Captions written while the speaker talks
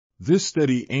This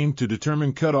study aimed to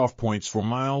determine cutoff points for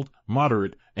mild,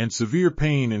 moderate, and severe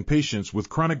pain in patients with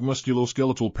chronic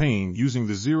musculoskeletal pain using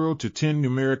the 0 to 10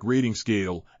 numeric rating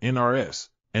scale, NRS,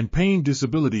 and Pain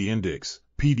Disability Index,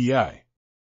 PDI.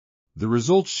 The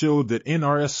results showed that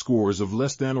NRS scores of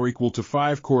less than or equal to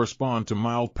 5 correspond to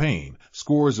mild pain,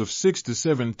 scores of 6 to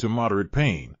 7 to moderate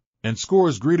pain, and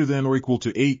scores greater than or equal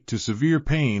to 8 to severe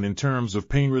pain in terms of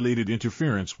pain-related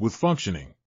interference with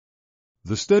functioning.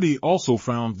 The study also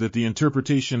found that the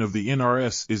interpretation of the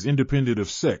NRS is independent of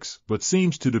sex but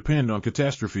seems to depend on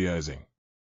catastrophizing.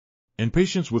 In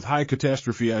patients with high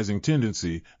catastrophizing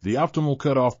tendency, the optimal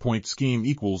cutoff point scheme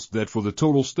equals that for the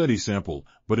total study sample,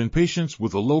 but in patients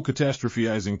with a low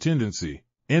catastrophizing tendency,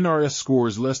 NRS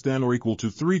scores less than or equal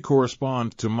to 3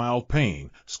 correspond to mild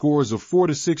pain, scores of 4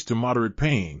 to 6 to moderate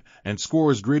pain, and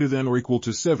scores greater than or equal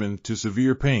to 7 to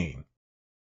severe pain.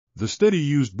 The study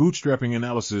used bootstrapping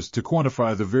analysis to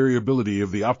quantify the variability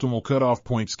of the optimal cutoff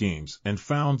point schemes and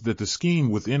found that the scheme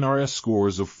with NRS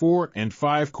scores of 4 and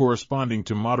 5 corresponding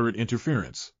to moderate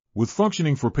interference with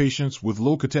functioning for patients with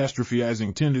low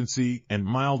catastrophizing tendency and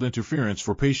mild interference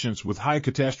for patients with high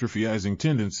catastrophizing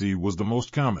tendency was the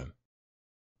most common.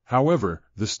 However,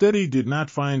 the study did not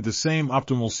find the same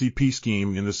optimal CP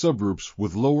scheme in the subgroups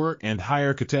with lower and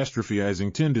higher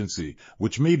catastrophizing tendency,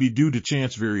 which may be due to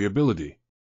chance variability.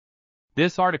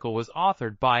 This article was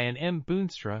authored by N. M.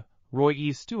 Boonstra, Roy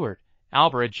E. Stewart,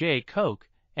 Albère J. Koke,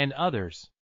 and others.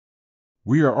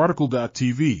 We are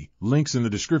RTCLTV, links in the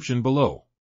description below.